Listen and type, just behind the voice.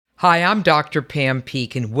Hi, I'm Dr. Pam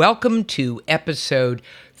Peek, and welcome to episode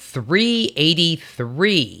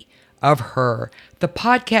 383 of Her, the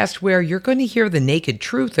podcast where you're going to hear the naked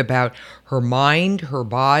truth about her mind, her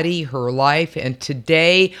body, her life, and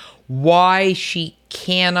today, why she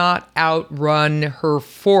cannot outrun her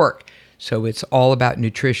fork. So it's all about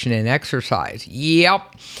nutrition and exercise.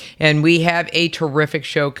 Yep. And we have a terrific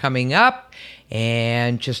show coming up.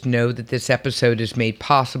 And just know that this episode is made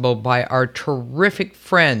possible by our terrific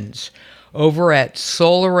friends over at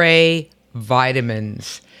Solaray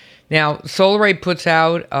Vitamins. Now, Solaray puts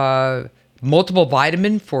out multiple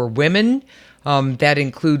vitamin for women. That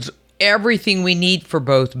includes everything we need for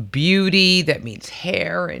both beauty, that means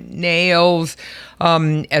hair and nails,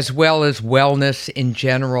 as well as wellness in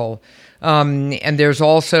general. And there's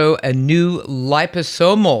also a new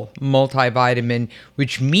liposomal multivitamin,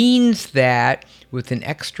 which means that with an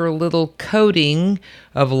extra little coating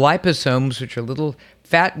of liposomes, which are little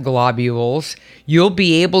fat globules, you'll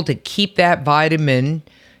be able to keep that vitamin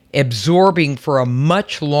absorbing for a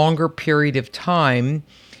much longer period of time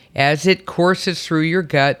as it courses through your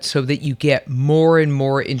gut so that you get more and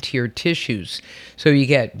more into your tissues. So you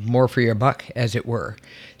get more for your buck, as it were.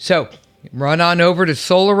 So run on over to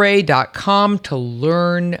solaray.com to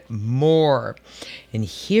learn more. And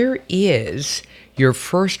here is your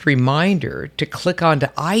first reminder to click onto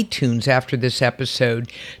iTunes after this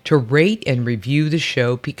episode to rate and review the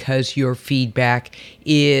show, because your feedback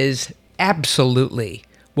is absolutely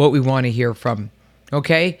what we want to hear from.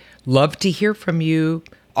 Okay? Love to hear from you.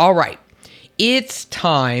 All right. It's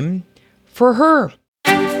time for Her.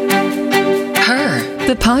 Her,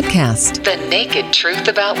 the podcast. The naked truth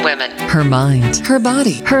about women. Her mind, her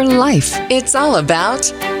body, her life. It's all about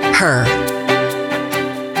her.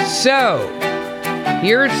 So,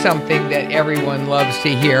 here's something that everyone loves to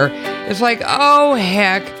hear. It's like, oh,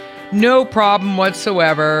 heck, no problem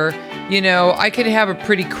whatsoever. You know, I could have a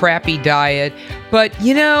pretty crappy diet, but,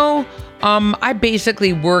 I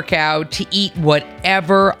basically work out to eat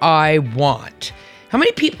whatever I want. How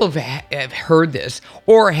many people have heard this?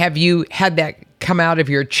 Or have you had that come out of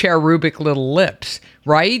your cherubic little lips,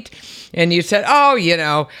 right? And you said,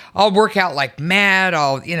 I'll work out like mad.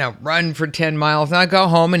 I'll, run for 10 miles and I'll go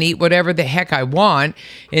home and eat whatever the heck I want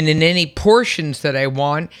and in any portions that I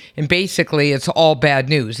want. And basically it's all bad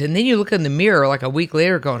news. And then you look in the mirror like a week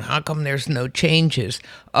later going, how come there's no changes?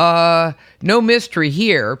 No mystery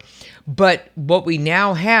here. But what we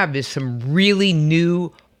now have is some really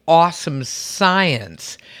new, awesome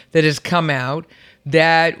science that has come out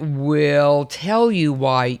that will tell you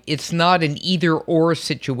why it's not an either-or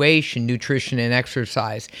situation, nutrition and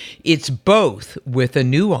exercise. It's both with a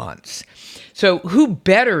nuance. So who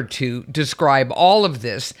better to describe all of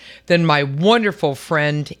this than my wonderful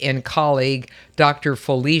friend and colleague, Dr.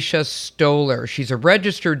 Felicia Stoller. She's a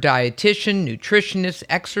registered dietitian, nutritionist,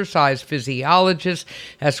 exercise physiologist.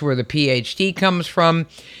 That's where the PhD comes from.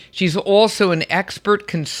 She's also an expert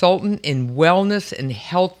consultant in wellness and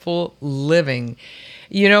healthful living.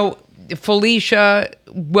 Felicia,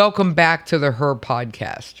 welcome back to the Her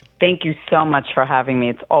podcast. Thank you so much for having me.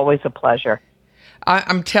 It's always a pleasure.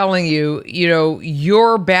 I'm telling you,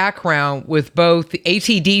 your background with both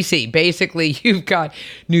AC/DC, basically you've got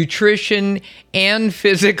nutrition and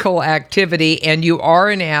physical activity, and you are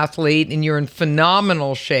an athlete and you're in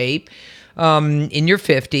phenomenal shape in your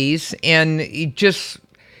 50s. And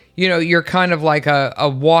you're kind of like a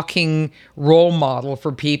walking role model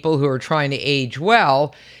for people who are trying to age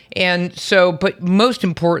well. And so, but most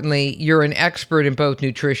importantly, you're an expert in both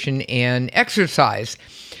nutrition and exercise.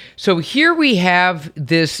 So here we have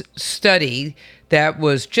this study that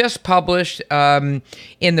was just published in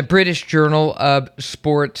the British Journal of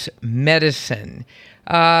Sports Medicine.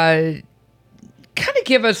 Kind of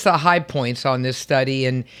give us the high points on this study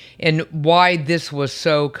and why this was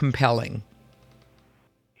so compelling.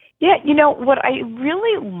 Yeah, what I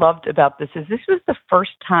really loved about this is this was the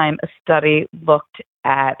first time a study looked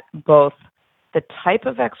at both the type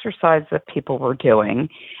of exercise that people were doing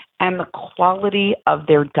and the quality of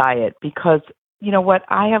their diet, because what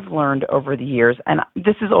I have learned over the years, and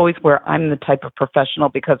this is always where I'm the type of professional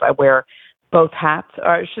because I wear both hats,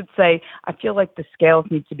 or I should say, I feel like the scales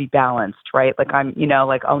need to be balanced, right? Like I'm,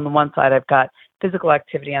 like on the one side, I've got physical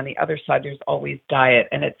activity. On the other side, there's always diet.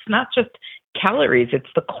 And it's not just calories, it's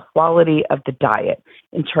the quality of the diet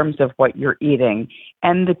in terms of what you're eating.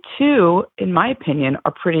 And the two, in my opinion,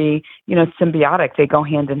 are pretty, symbiotic. They go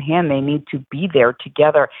hand in hand. They need to be there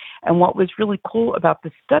together. And what was really cool about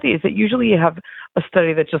this study is that usually you have a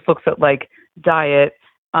study that just looks at like diet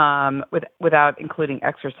without including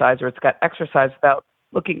exercise, or it's got exercise without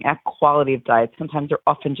looking at quality of diet. Sometimes they're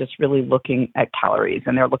often just really looking at calories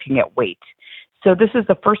and they're looking at weight. So this is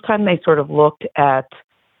the first time they sort of looked at,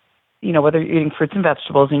 whether you're eating fruits and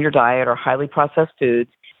vegetables in your diet or highly processed foods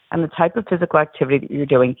and the type of physical activity that you're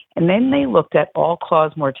doing. And then they looked at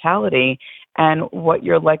all-cause mortality and what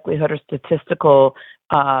your likelihood or statistical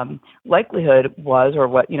likelihood was, or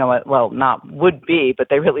what, not would be, but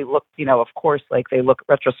they really looked, of course, like they look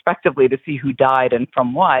retrospectively to see who died and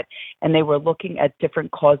from what. And they were looking at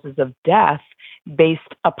different causes of death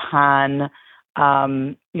based upon,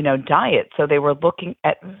 diet. So they were looking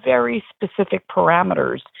at very specific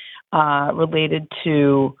parameters related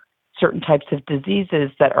to certain types of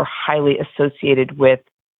diseases that are highly associated with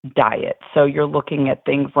diet. So you're looking at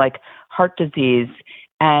things like heart disease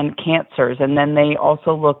and cancers. And then they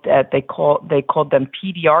also looked at, they called them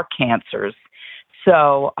PDR cancers.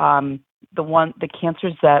 So the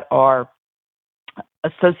cancers that are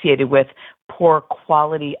associated with poor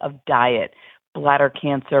quality of diet, bladder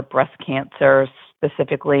cancer, breast cancer,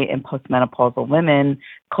 specifically in postmenopausal women,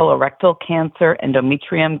 colorectal cancer,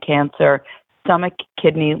 endometrium cancer, stomach,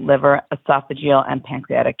 kidney, liver, esophageal, and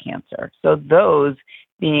pancreatic cancer. So those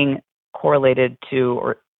being correlated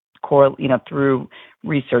to, through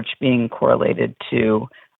research being correlated to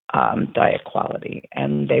diet quality.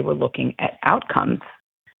 And they were looking at outcomes.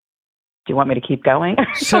 Do you want me to keep going?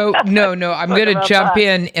 So no, I'm going to jump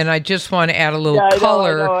in, and I just want to add a little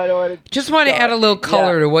color. I don't just want to add a little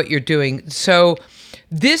color to what you're doing. So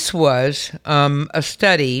this was a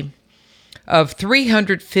study of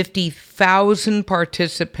 350,000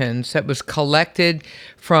 participants that was collected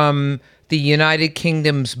from the United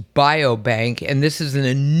Kingdom's Biobank, and this is an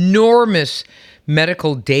enormous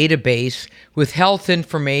medical database with health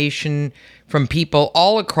information from people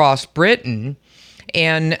all across Britain,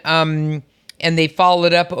 and they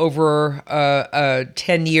followed up over a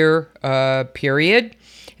 10-year period.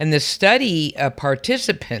 And the study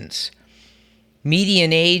participants,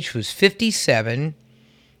 median age was 57.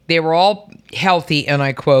 They were all healthy, and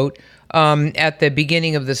I quote, at the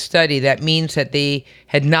beginning of the study. That means that they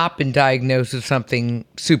had not been diagnosed with something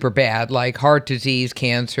super bad, like heart disease,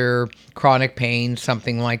 cancer, chronic pain,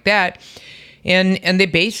 something like that. And they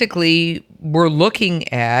basically were looking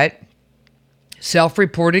at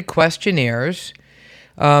self-reported questionnaires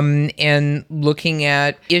and looking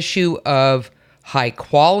at issue of high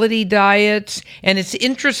quality diets. And it's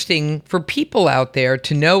interesting for people out there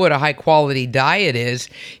to know what a high quality diet is.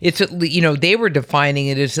 It's they were defining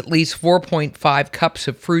it as at least 4.5 cups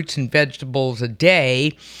of fruits and vegetables a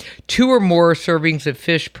day, 2 or more servings of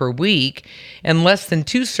fish per week, and less than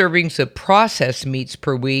 2 servings of processed meats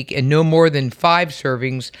per week, and no more than 5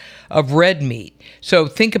 servings of red meat. So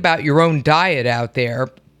think about your own diet out there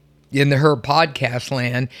in the Her podcast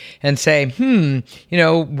land and say,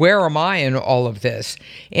 where am I in all of this?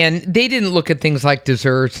 And they didn't look at things like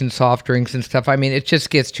desserts and soft drinks and stuff. I mean, it just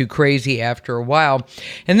gets too crazy after a while.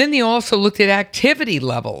 And then they also looked at activity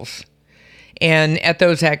levels. And at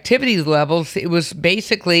those activity levels, it was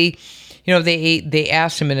basically, they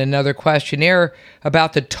asked them in another questionnaire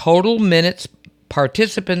about the total minutes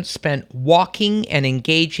participants spent walking and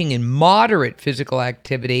engaging in moderate physical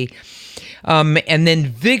activity, and then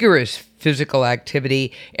vigorous physical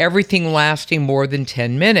activity, everything lasting more than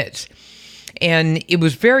 10 minutes. And it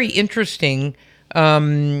was very interesting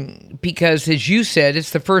because, as you said, it's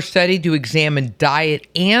the first study to examine diet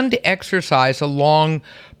and exercise along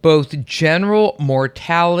both general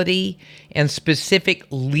mortality and specific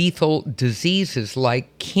lethal diseases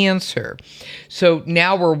like cancer. So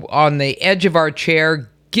now we're on the edge of our chair.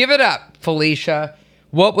 Give it up, Felicia.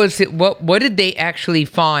 What was it? What did they actually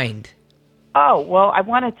find? Oh, well, I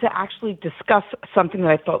wanted to actually discuss something that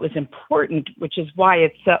I thought was important, which is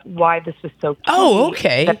why why this was so key. Oh,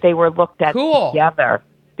 okay. That they were looked at together.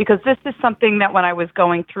 Because this is something that when I was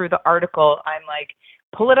going through the article, I'm like,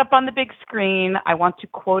 pull it up on the big screen. I want to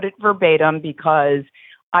quote it verbatim because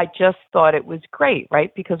I just thought it was great,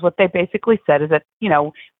 right? Because what they basically said is that,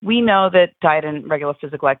 we know that diet and regular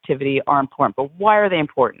physical activity are important, but why are they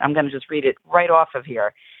important? I'm going to just read it right off of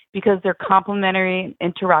here. Because they're complementary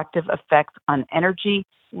interactive effects on energy,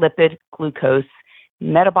 lipid, glucose,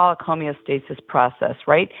 metabolic homeostasis process,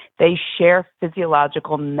 right? They share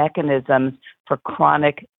physiological mechanisms for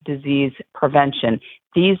chronic disease prevention.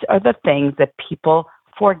 These are the things that people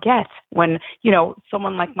forget when,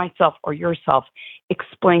 someone like myself or yourself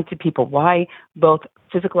explain to people why both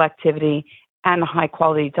physical activity and a high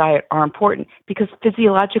quality diet are important, because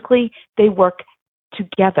physiologically they work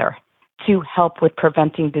together to help with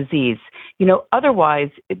preventing disease. Otherwise,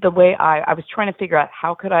 the way I was trying to figure out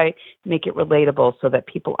how could I make it relatable so that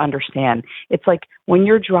people understand. It's like when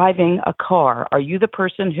you're driving a car, are you the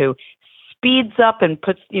person who speeds up and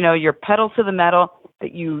puts, your pedal to the metal,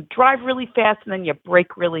 that you drive really fast and then you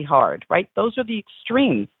brake really hard, right? Those are the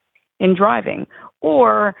extremes in driving.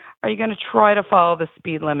 Or are you going to try to follow the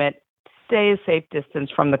speed limit, stay a safe distance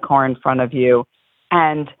from the car in front of you,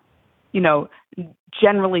 and,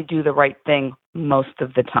 generally do the right thing most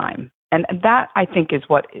of the time? And that, I think, is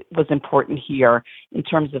what was important here in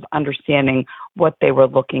terms of understanding what they were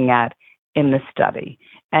looking at in the study.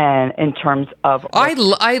 And in terms of... I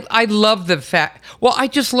love the fact... Well, I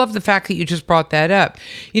just love the fact that you just brought that up.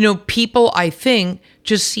 People, I think,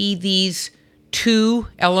 just see these two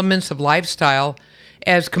elements of lifestyle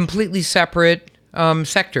as completely separate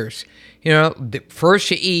sectors.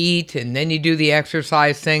 First you eat and then you do the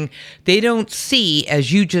exercise thing. They don't see,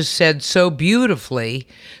 as you just said so beautifully,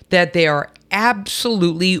 that they are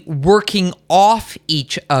absolutely working off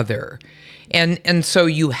each other. And so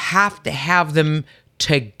you have to have them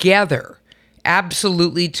together,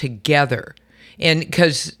 absolutely together. And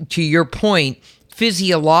because, to your point,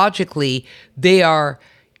 physiologically, they are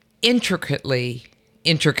intricately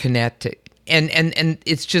interconnected. And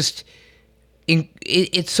it's just...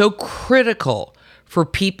 It's so critical for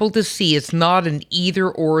people to see it's not an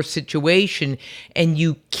either-or situation, and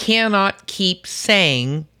you cannot keep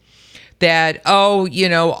saying that,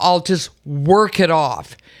 I'll just work it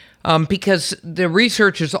off, because the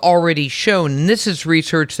research has already shown, and this is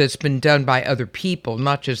research that's been done by other people,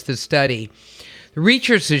 not just the study. The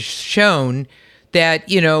research has shown that,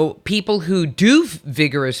 people who do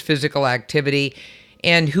vigorous physical activity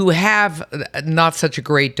and who have not such a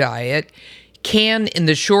great diet can, in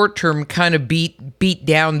the short term, kind of beat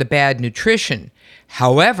down the bad nutrition.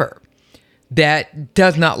 However, that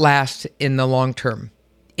does not last in the long term.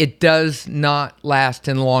 It does not last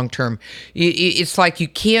in the long term. It's like you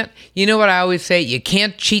can't, what I always say, you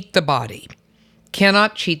can't cheat the body.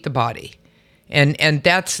 Cannot cheat the body. And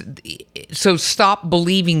that's, so stop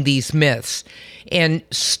believing these myths and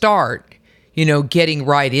start, getting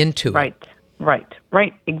right into it.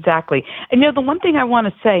 Right, exactly. And the one thing I want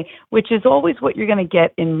to say, which is always what you're going to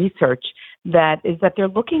get in research, that they're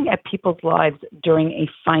looking at people's lives during a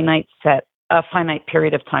finite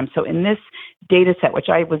period of time. So in this data set, which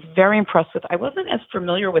I was very impressed with, I wasn't as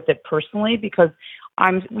familiar with it personally because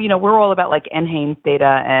we're all about like NHANES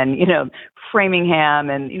data and, Framingham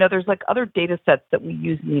and, there's like other data sets that we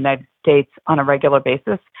use in the United States on a regular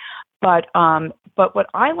basis. But what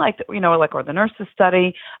I liked, or the nurses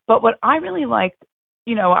study, but what I really liked,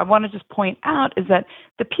 I want to just point out is that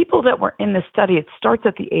the people that were in this study, it starts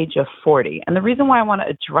at the age of 40. And the reason why I want to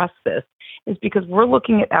address this is because we're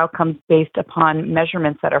looking at outcomes based upon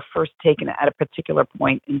measurements that are first taken at a particular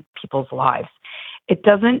point in people's lives. It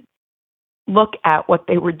doesn't look at what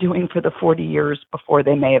they were doing for the 40 years before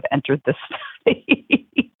they may have entered this study.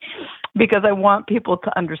 Because I want people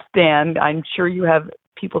to understand, I'm sure you have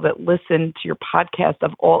people that listen to your podcast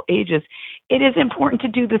of all ages. It is important to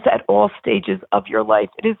do this at all stages of your life.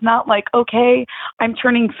 It is not like, okay, I'm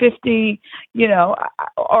turning 50,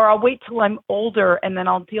 or I'll wait till I'm older and then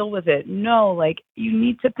I'll deal with it. No, you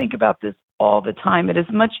need to think about this all the time. It is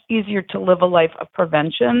much easier to live a life of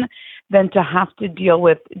prevention than to have to deal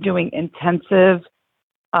with doing intensive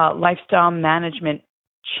lifestyle management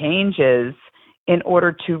changes in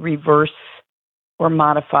order to reverse or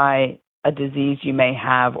modify a disease you may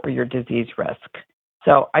have or your disease risk.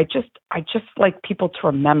 So I just like people to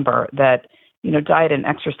remember that, diet and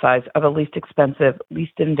exercise are the least expensive,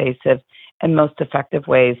 least invasive, and most effective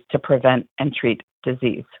ways to prevent and treat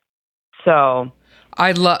disease. So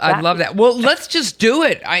I love that. Well, let's just do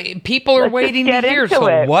it. People are waiting to hear. So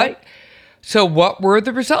what? Right? So what were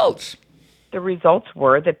the results? The results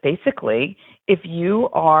were that basically, if you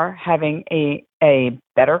are having a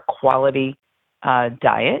better quality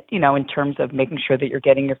diet, in terms of making sure that you're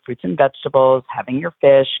getting your fruits and vegetables, having your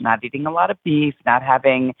fish, not eating a lot of beef, not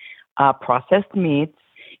having processed meats.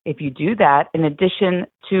 If you do that, in addition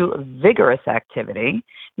to vigorous activity,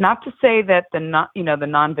 not to say that the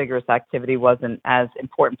non-vigorous activity wasn't as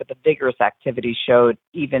important, but the vigorous activity showed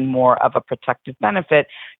even more of a protective benefit,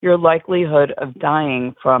 your likelihood of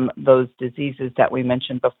dying from those diseases that we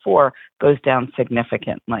mentioned before goes down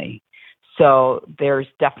significantly. So there's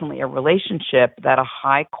definitely a relationship that a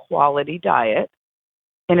high-quality diet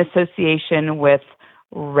in association with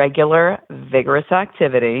regular vigorous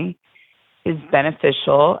activity is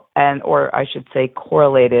beneficial or I should say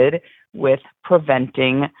correlated with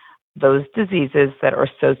preventing those diseases that are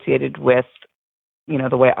associated with,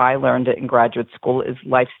 the way I learned it in graduate school is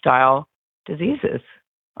lifestyle diseases,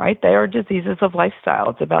 right? They are diseases of lifestyle.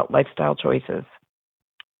 It's about lifestyle choices.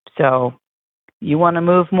 So you want to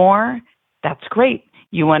move more? That's great.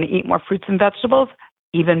 You want to eat more fruits and vegetables?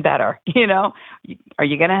 Even better. Are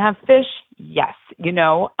you going to have fish? Yes.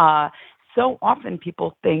 So often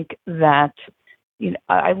people think that,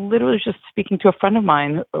 I literally was just speaking to a friend of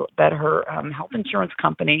mine that her health insurance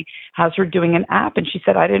company has her doing an app. And she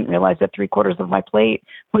said, I didn't realize that 3/4 of my plate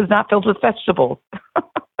was not filled with vegetables.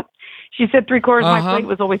 She said 3/4 of my plate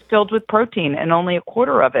was always filled with protein and only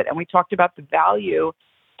 1/4 of it. And we talked about the value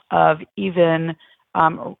of even,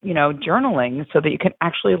 journaling so that you can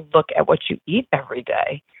actually look at what you eat every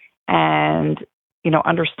day and,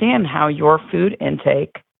 understand how your food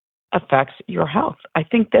intake affects your health. I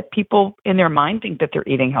think that people in their mind think that they're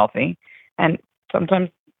eating healthy, and sometimes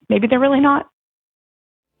maybe they're really not.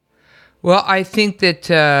 Well, I think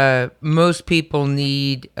that most people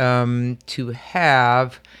need to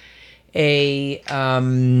have a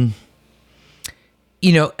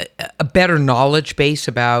better knowledge base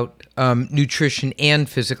about nutrition and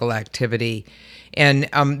physical activity. And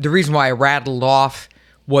the reason why I rattled off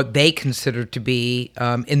what they consider to be,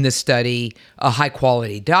 in this study, a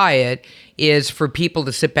high-quality diet is for people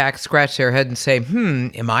to sit back, scratch their head and say,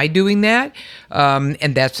 am I doing that?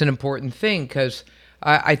 And that's an important thing because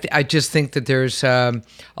I just think that there's a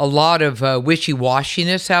lot of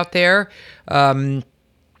wishy-washiness out there, and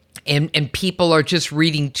people are just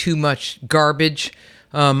reading too much garbage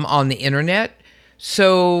on the internet.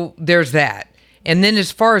 So there's that. And then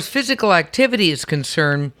as far as physical activity is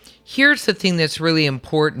concerned, here's the thing that's really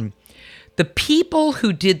important. The people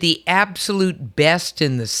who did the absolute best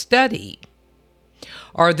in the study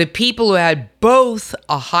are the people who had both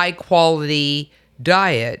a high-quality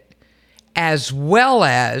diet as well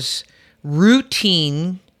as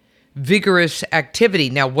routine, vigorous activity.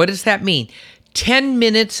 Now, what does that mean? 10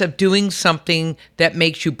 minutes of doing something that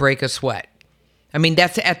makes you break a sweat. I mean,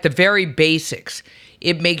 that's at the very basics.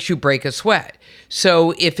 It makes you break a sweat.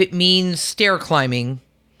 So if it means stair climbing,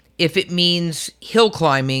 if it means hill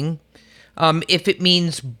climbing, if it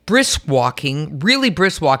means brisk walking, really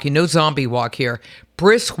brisk walking, no zombie walk here,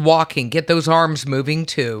 brisk walking, get those arms moving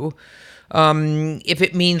too. If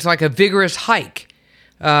it means like a vigorous hike,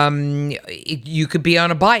 you could be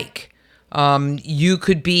on a bike. You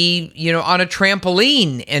could be, on a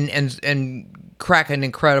trampoline and crack an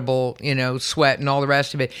incredible, sweat and all the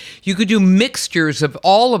rest of it. You could do mixtures of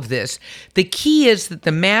all of this. The key is that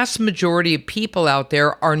the mass majority of people out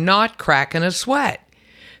there are not cracking a sweat.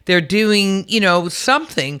 They're doing,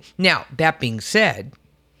 something. Now, that being said,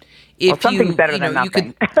 if something's better than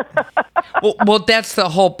nothing. well, that's the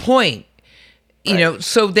whole point.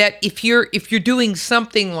 So that if you're doing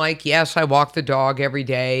something like, yes, I walk the dog every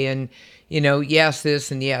day and, yes, this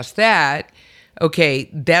and yes, that, okay,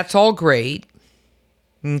 that's all great.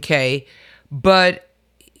 Okay. But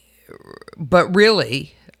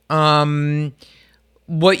really,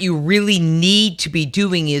 what you really need to be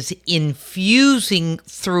doing is infusing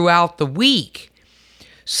throughout the week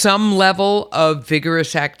some level of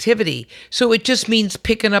vigorous activity. So it just means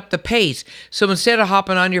picking up the pace. So instead of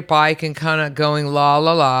hopping on your bike and kind of going la,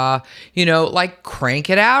 la, la, like crank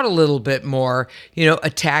it out a little bit more,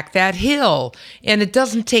 attack that hill. And it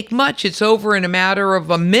doesn't take much. It's over in a matter of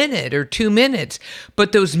a minute or 2 minutes,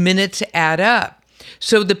 but those minutes add up.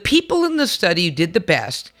 So the people in the study who did the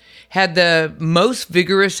best had the most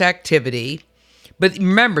vigorous activity. But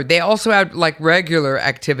remember, they also have like regular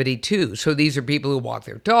activity too. So these are people who walk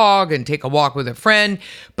their dog and take a walk with a friend,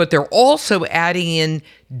 but they're also adding in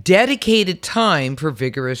dedicated time for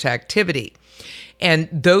vigorous activity. And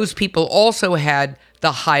those people also had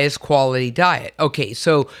the highest quality diet. Okay,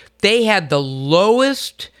 so they had the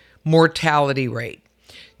lowest mortality rate.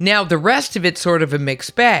 Now, the rest of it's sort of a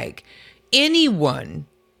mixed bag. Anyone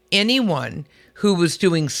who was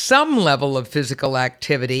doing some level of physical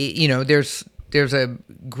activity, there's a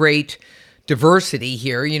great diversity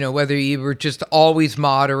here, whether you were just always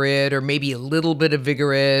moderate or maybe a little bit of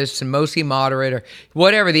vigorous and mostly moderate or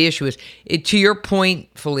whatever the issue is. To your point,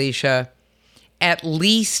 Felicia, at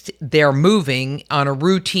least they're moving on a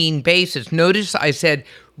routine basis. Notice I said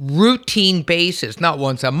routine basis, not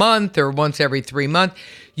once a month or once every 3 months.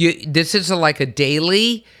 This is like a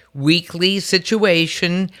daily, weekly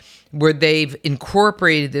situation where they've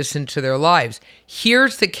incorporated this into their lives.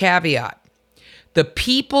 Here's the caveat. The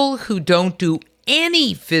people who don't do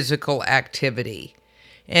any physical activity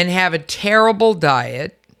and have a terrible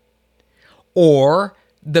diet, or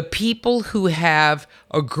the people who have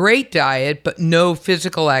a great diet but no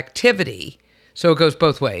physical activity, so it goes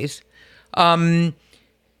both ways, are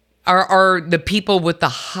the people with the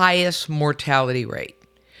highest mortality rate.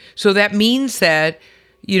 So that means that,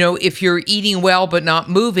 if you're eating well but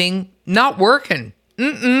not moving, not working.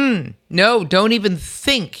 No, don't even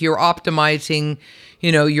think you're optimizing,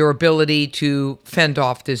 your ability to fend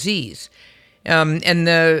off disease. And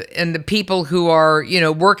the people who are,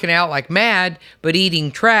 working out like mad but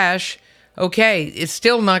eating trash, okay, it's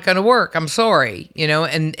still not going to work. I'm sorry,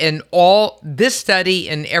 and all this study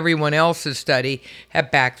and everyone else's study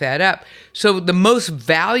have backed that up. So the most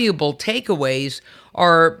valuable takeaways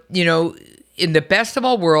are, in the best of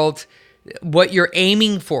all worlds, what you're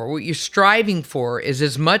aiming for, what you're striving for is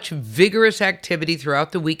as much vigorous activity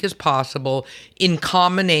throughout the week as possible in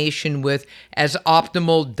combination with as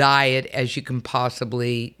optimal diet as you can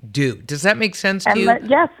possibly do. Does that make sense to you?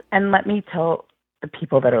 Yes, and let me tell the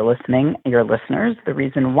people that are listening, your listeners, the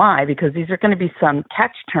reason why, because these are going to be some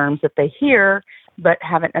catch terms that they hear but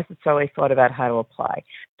haven't necessarily thought about how to apply.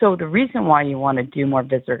 So the reason why you want to do more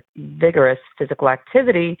vigorous physical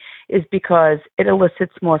activity is because it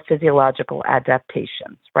elicits more physiological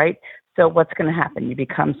adaptations, right? So what's going to happen? You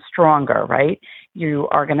become stronger, right? You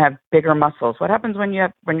are going to have bigger muscles. What happens when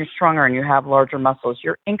you're stronger and you have larger muscles?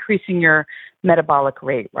 You're increasing your metabolic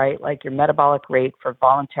rate, right? Like your metabolic rate for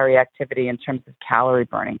voluntary activity in terms of calorie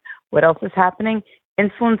burning. What else is happening?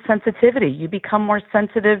 Insulin sensitivity. You become more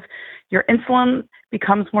sensitive. Your insulin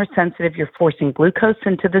becomes more sensitive. You're forcing glucose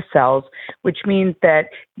into the cells, which means that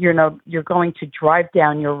you're going to drive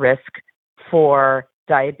down your risk for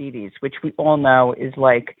diabetes, which we all know is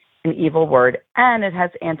like an evil word, and it has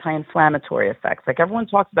anti-inflammatory effects. Like everyone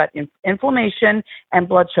talks about inflammation and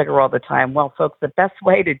blood sugar all the time. Well, folks, the best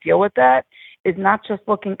way to deal with that is not just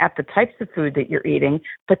looking at the types of food that you're eating,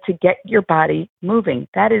 but to get your body moving.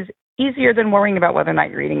 That is easier than worrying about whether or not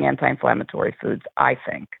you're eating anti-inflammatory foods, I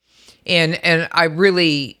think. And I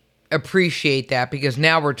really appreciate that, because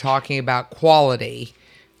now we're talking about quality.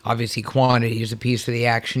 Obviously, quantity is a piece of the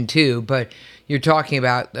action too, but you're talking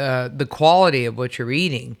about the quality of what you're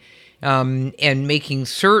eating, and making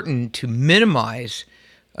certain to minimize,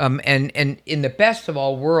 and in the best of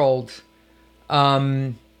all worlds,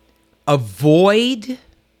 avoid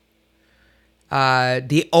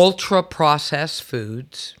the ultra-processed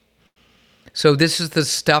foods. So this is the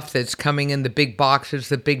stuff that's coming in the big boxes,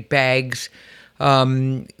 the big bags,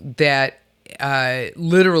 that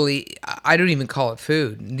literally, I don't even call it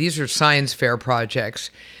food. These are science fair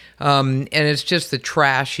projects. And it's just the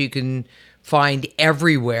trash you can find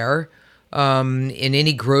everywhere, in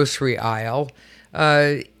any grocery aisle.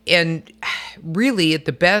 And really, in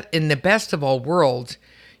the best of all worlds,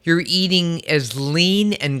 you're eating as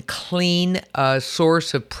lean and clean a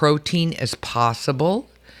source of protein as possible.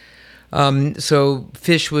 So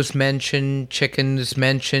fish was mentioned, chicken was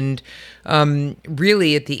mentioned.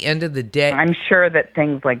 Really, at the end of the day, I'm sure that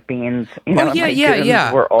things like beans,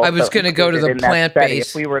 yeah. were also I was going to go to the plant-based.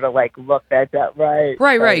 If we were to look at that,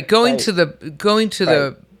 right. Going to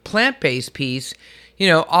the plant-based piece,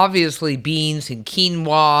 obviously beans and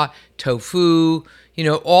quinoa, tofu,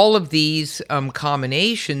 all of these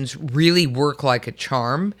combinations really work like a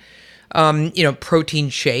charm. Protein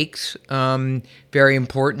shakes, very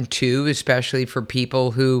important too, especially for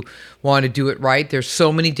people who want to do it right. There's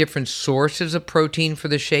so many different sources of protein for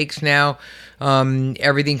the shakes now,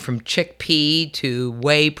 everything from chickpea to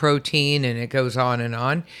whey protein, and it goes on and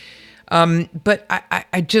on. But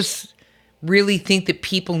I just really think that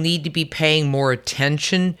people need to be paying more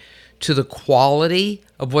attention to the quality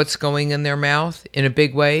of what's going in their mouth in a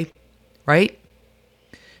big way, right?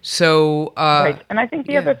 So, right. And I think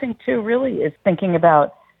the other thing too really is thinking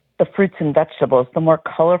about the fruits and vegetables. The more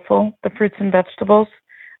colorful the fruits and vegetables,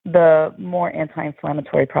 the more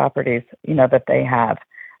anti-inflammatory properties, that they have.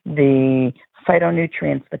 The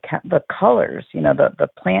phytonutrients, the colors, the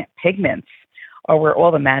plant pigments are where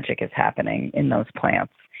all the magic is happening in those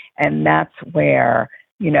plants. And that's where,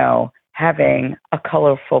 having a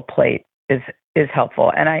colorful plate is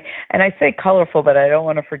helpful. And I say colorful, but I don't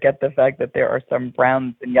want to forget the fact that there are some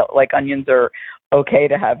browns and yellow, like onions are okay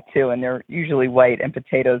to have too, and they're usually white, and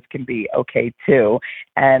potatoes can be okay too.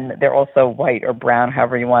 And they're also white or brown,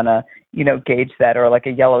 however you want to, gauge that, or like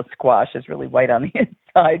a yellow squash is really white on the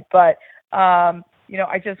inside. But,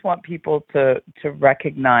 I just want people to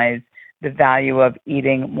recognize the value of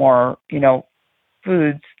eating more,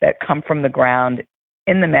 foods that come from the ground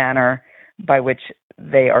in the manner by which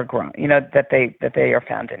they are grown, that they are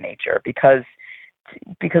found in nature, because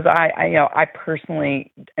I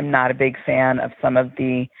personally am not a big fan of some of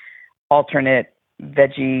the alternate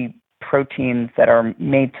veggie proteins that are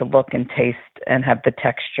made to look and taste and have the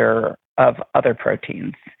texture of other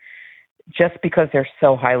proteins, just because they're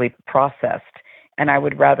so highly processed. And I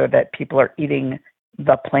would rather that people are eating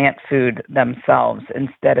the plant food themselves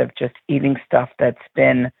instead of just eating stuff that's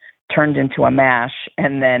been turned into a mash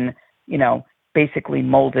and then, basically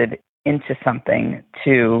molded into something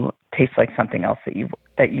to taste like something else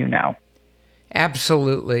that you know.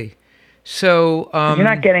 Absolutely. So You're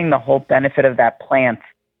not getting the whole benefit of that plant,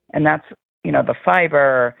 and that's the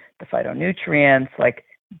fiber, the phytonutrients, like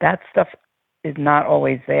that stuff is not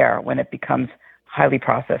always there when it becomes highly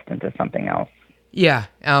processed into something else. Yeah,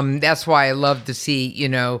 that's why I love to see,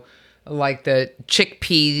 like the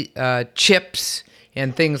chickpea chips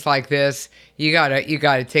and things like this. You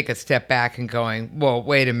gotta take a step back and going, well,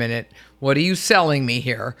 wait a minute, what are you selling me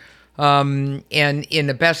here? And in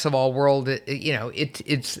the best of all world,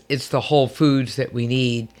 it's the whole foods that we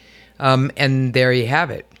need, and there you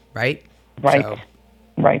have it, right? Right, So.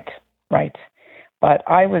 right. But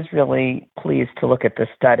I was really pleased to look at this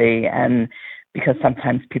study, and because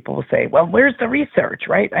sometimes people will say, well, where's the research,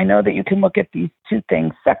 right? I know that you can look at these two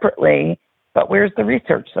things separately, but where's the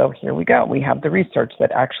research? So here we go. We have the research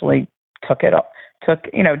that actually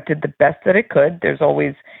did the best that it could. There's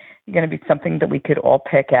always going to be something that we could all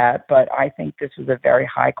pick at, but I think this was a very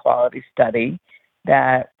high quality study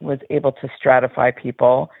that was able to stratify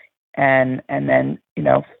people and then,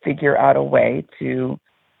 figure out a way to,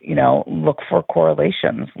 look for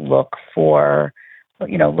correlations, look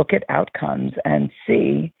at outcomes and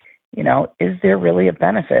see, is there really a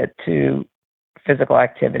benefit to physical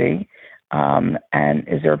activity? And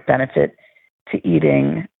is there a benefit to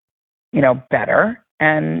eating, better?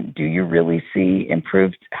 And do you really see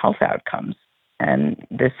improved health outcomes? And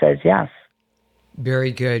this says yes.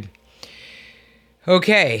 Very good.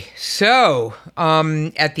 Okay, so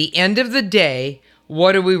at the end of the day,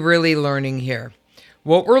 what are we really learning here?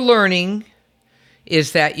 What we're learning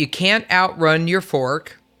is that you can't outrun your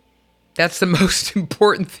fork. That's the most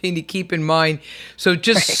important thing to keep in mind. So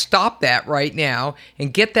just stop that right now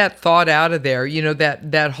and get that thought out of there.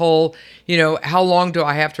 That whole, how long do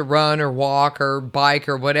I have to run or walk or bike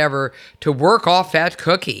or whatever to work off that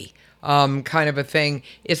cookie? Kind of a thing.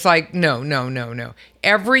 It's like, no.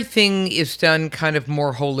 Everything is done kind of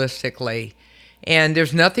more holistically. And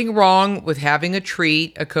there's nothing wrong with having a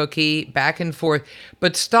treat, a cookie, back and forth,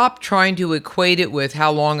 but stop trying to equate it with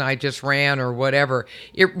how long I just ran or whatever.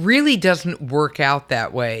 It really doesn't work out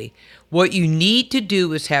that way. What you need to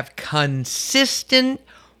do is have consistent,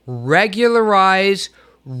 regularized,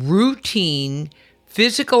 routine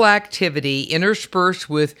physical activity interspersed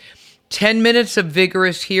with 10 minutes of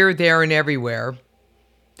vigorous here, there, and everywhere.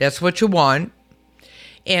 That's what you want.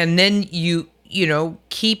 And then you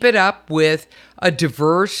keep it up with a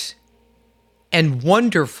diverse and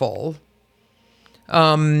wonderful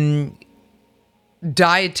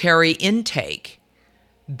dietary intake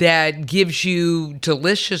that gives you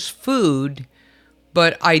delicious food,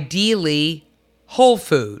 but ideally whole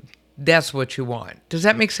food. That's what you want. Does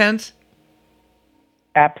that make sense?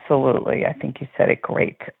 Absolutely. I think you said it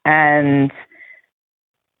great. And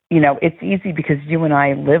it's easy because you and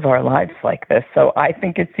I live our lives like this. So I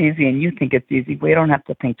think it's easy and you think it's easy. We don't have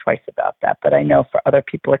to think twice about that. But I know for other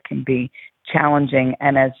people it can be challenging.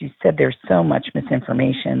 And as you said, there's so much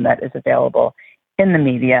misinformation that is available in the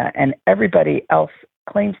media, and everybody else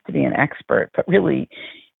claims to be an expert, but really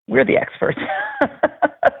we're the experts.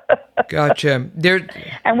 Gotcha.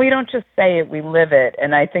 And we don't just say it, we live it.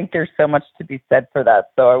 And I think there's so much to be said for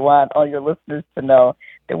that. So I want all your listeners to know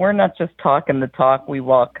that we're not just talking the talk, we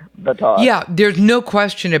walk the talk. Yeah, there's no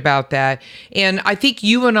question about that. And I think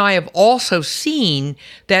you and I have also seen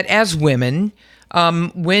that as women,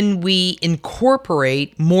 when we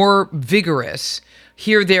incorporate more vigorous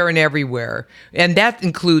here, there, and everywhere, and that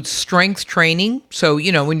includes strength training, so,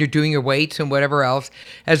 when you're doing your weights and whatever else,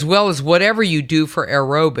 as well as whatever you do for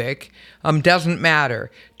aerobic, doesn't matter.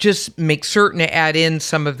 Just make certain to add in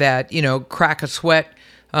some of that, crack a sweat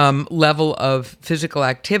level of physical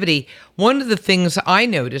activity. One of the things I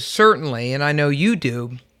notice, certainly, and I know you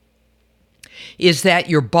do, is that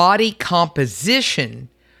your body composition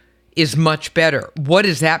is much better. What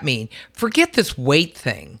does that mean? Forget this weight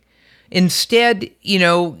thing. Instead,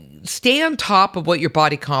 stay on top of what your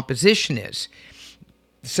body composition is.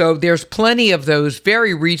 So there's plenty of those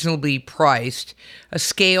very reasonably priced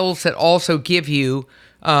scales that also give you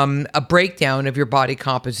a breakdown of your body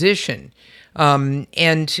composition.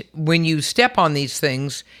 And when you step on these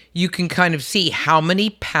things, you can kind of see how many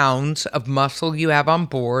pounds of muscle you have on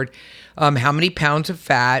board, how many pounds of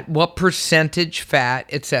fat, what percentage fat,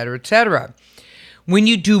 et cetera, et cetera. When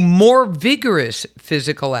you do more vigorous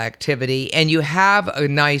physical activity and you have a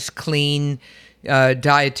nice, clean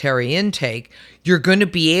dietary intake, you're going to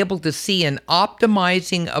be able to see an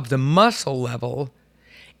optimizing of the muscle level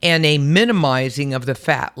and a minimizing of the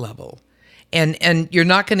fat level. And you're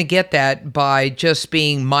not going to get that by just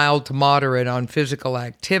being mild to moderate on physical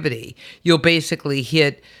activity. You'll basically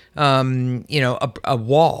hit, a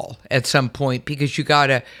wall at some point because you got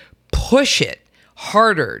to push it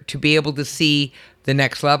harder to be able to see the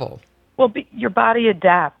next level. Well, your body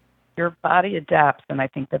adapts. Your body adapts, and I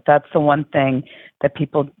think that that's the one thing that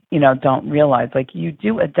people, don't realize. Like, you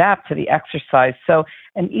do adapt to the exercise. So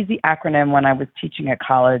an easy acronym when I was teaching at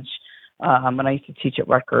college, when I used to teach at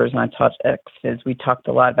Rutgers and I taught XFIS, we talked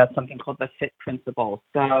a lot about something called the FIT principle.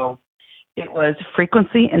 So it was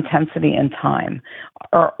frequency, intensity, and time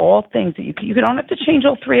are all things that you don't have to change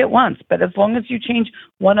all three at once, but as long as you change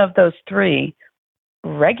one of those three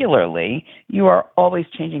regularly, you are always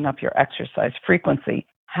changing up your exercise frequency.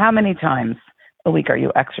 How many times a week are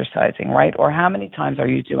you exercising, right? Or how many times are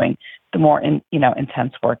you doing the more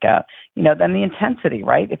intense workout? Then the intensity,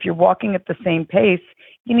 right? If you're walking at the same pace,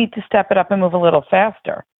 you need to step it up and move a little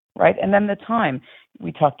faster, right? And then the time,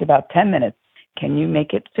 we talked about 10 minutes. Can you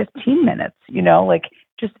make it 15 minutes?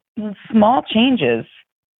 Just small changes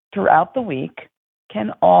throughout the week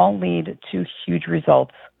can all lead to huge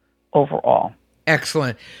results overall.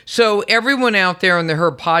 Excellent. So everyone out there in the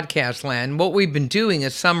Her Podcast land, what we've been doing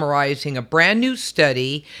is summarizing a brand new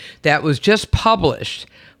study that was just published,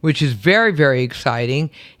 which is very, very exciting.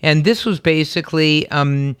 And this was basically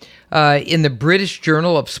in the British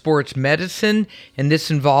Journal of Sports Medicine. And this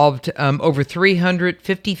involved over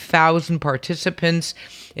 350,000 participants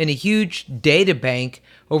in a huge data bank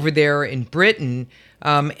over there in Britain.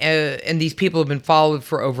 And these people have been followed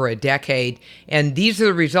for over a decade. And these are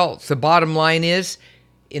the results. The bottom line is,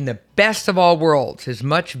 in the best of all worlds, as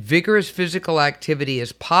much vigorous physical activity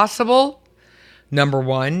as possible, number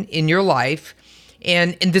one, in your life.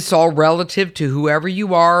 And this is all relative to whoever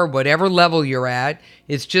you are, whatever level you're at.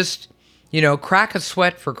 It's just, crack a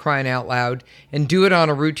sweat, for crying out loud, and do it on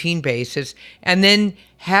a routine basis. And then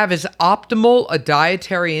have as optimal a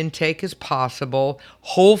dietary intake as possible.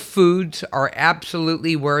 Whole foods are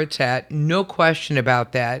absolutely where it's at. No question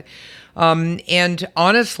about that. And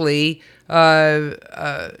honestly,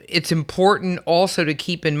 it's important also to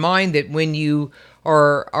keep in mind that when you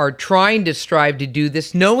are trying to strive to do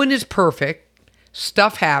this, no one is perfect.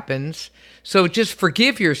 Stuff happens. So just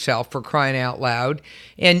forgive yourself, for crying out loud.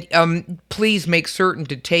 And please make certain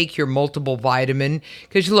to take your multiple vitamin,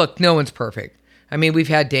 because look, no one's perfect. I mean, we've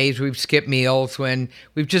had days we've skipped meals when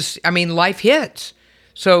life hits.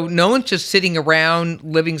 So no one's just sitting around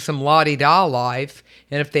living some la-di-da life.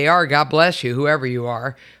 And if they are, God bless you, whoever you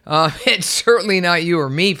are. It's certainly not you or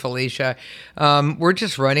me, Felicia. We're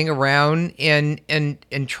just running around and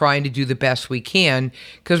trying to do the best we can,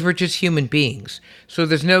 because we're just human beings. So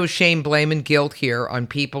there's no shame, blame, and guilt here on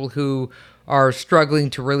people who are struggling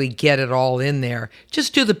to really get it all in there.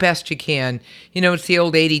 Just do the best you can. It's the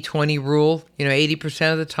old 80-20 rule.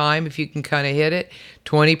 80% of the time, if you can kind of hit it,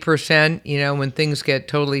 20%, when things get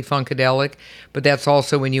totally funkadelic. But that's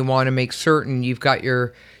also when you want to make certain you've got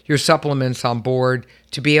your supplements on board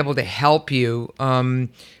to be able to help you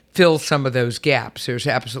fill some of those gaps. There's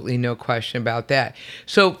absolutely no question about that.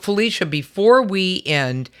 So, Felicia, before we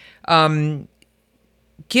end,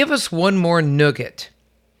 give us one more nugget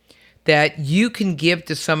that you can give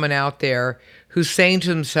to someone out there who's saying to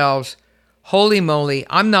themselves, holy moly,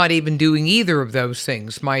 I'm not even doing either of those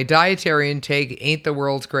things. My dietary intake ain't the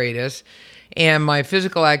world's greatest, and my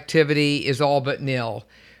physical activity is all but nil.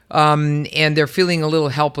 And they're feeling a little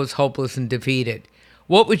helpless, hopeless, and defeated.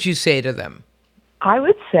 What would you say to them? I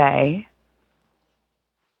would say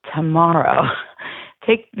tomorrow,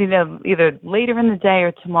 take, either later in the day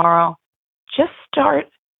or tomorrow, just start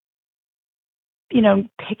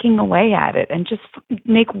picking away at it and just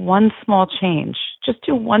make one small change. Just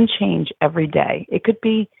do one change every day. It could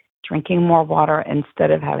be drinking more water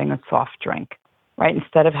instead of having a soft drink, right?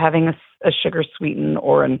 Instead of having a sugar sweetened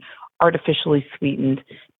or an artificially sweetened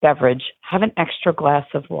beverage, have an extra glass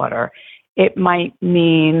of water. It might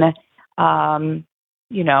mean,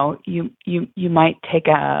 you might take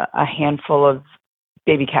a handful of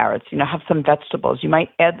baby carrots, have some vegetables. You might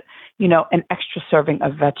add, an extra serving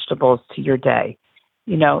of vegetables to your day.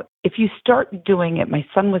 If you start doing it, my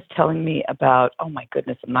son was telling me about, oh my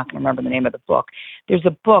goodness, I'm not going to remember the name of the book. There's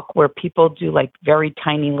a book where people do like very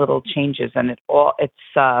tiny little changes, and oh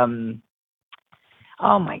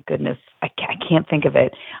my goodness, I can't think of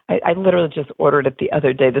it. I literally just ordered it the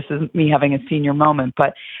other day. This is me having a senior moment,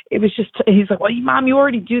 but it was just, he's like, well, Mom, you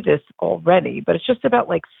already do this already, but it's just about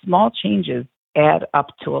like small changes add up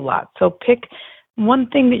to a lot. So pick one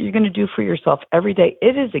thing that you're going to do for yourself every day.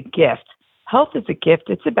 It is a gift. Health is a gift.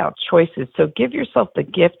 It's about choices. So give yourself the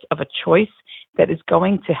gift of a choice that is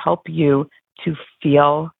going to help you to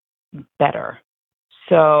feel better.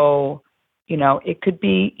 So, it could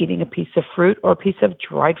be eating a piece of fruit or a piece of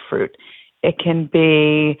dried fruit. It can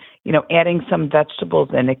be, adding some vegetables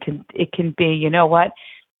in. It can be,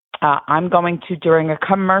 I'm going to, during a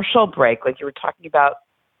commercial break, like you were talking about,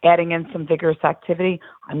 adding in some vigorous activity,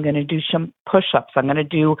 I'm going to do some push-ups. I'm going to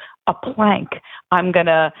do a plank. I'm going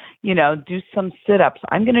to, do some sit-ups.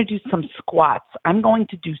 I'm going to do some squats. I'm going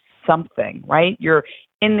to do something, right? You're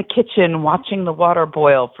in the kitchen watching the water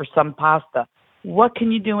boil for some pasta. What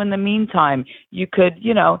can you do in the meantime? You could,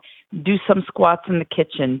 do some squats in the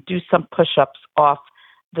kitchen, do some push-ups off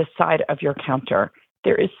the side of your counter.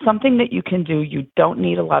 There is something that you can do. You don't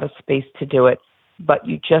need a lot of space to do it, but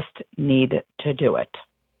you just need to do it.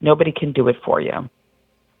 Nobody can do it for you.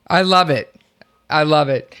 I love it. I love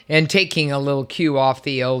it. And taking a little cue off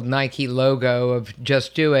the old Nike logo of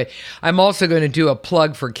just do it, I'm also going to do a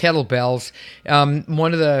plug for kettlebells.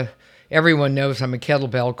 Everyone knows I'm a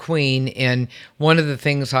kettlebell queen, and one of the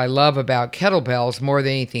things I love about kettlebells more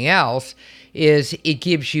than anything else is it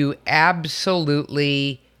gives you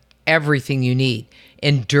absolutely everything you need.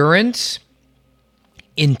 Endurance,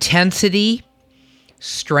 intensity,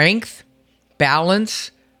 strength,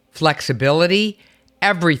 balance, flexibility,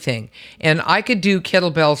 everything. And I could do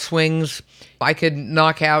kettlebell swings. I could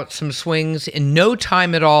knock out some swings in no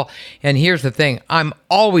time at all. And here's the thing, I'm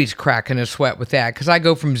always cracking a sweat with that because I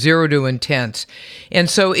go from 0 to intense. And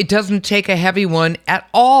so it doesn't take a heavy one at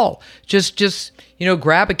all. Just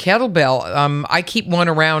grab a kettlebell. I keep one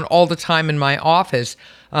around all the time in my office.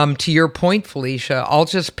 To your point, Felicia, I'll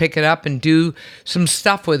just pick it up and do some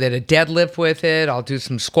stuff with it, a deadlift with it. I'll do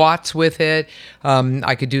some squats with it.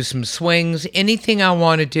 I could do some swings, anything I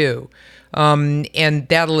want to do. And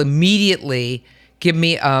that'll immediately give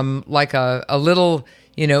me like a little,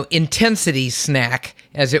 intensity snack,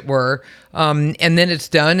 as it were. And then it's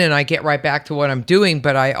done and I get right back to what I'm doing,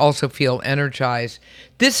 but I also feel energized.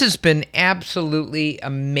 This has been absolutely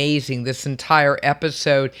amazing, this entire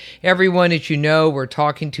episode. Everyone, as you know, we're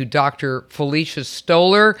talking to Dr. Felicia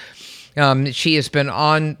Stoller. She has been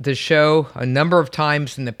on the show a number of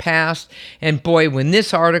times in the past. And boy, when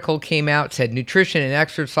this article came out, it said nutrition and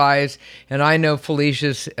exercise, and I know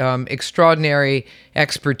Felicia's extraordinary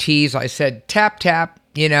expertise, I said, tap,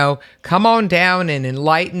 come on down and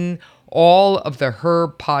enlighten all of the Her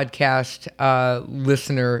podcast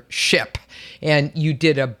listenership. And you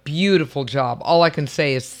did a beautiful job. All I can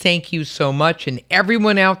say is thank you so much. And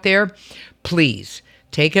everyone out there, please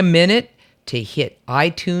take a minute to hit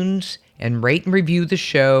iTunes and rate and review the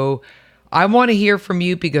show. I want to hear from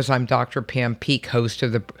you because I'm Dr. Pam Peeke, host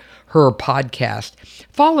of Her podcast.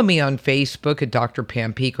 Follow me on Facebook at Dr.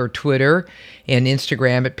 Pam Peeke or Twitter and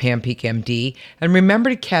Instagram at Pam Peeke MD. And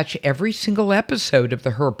remember to catch every single episode of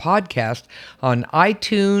the Her podcast on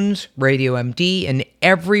iTunes, Radio MD, and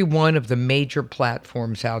every one of the major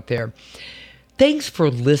platforms out there. Thanks for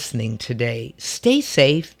listening today. Stay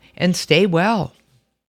safe and stay well.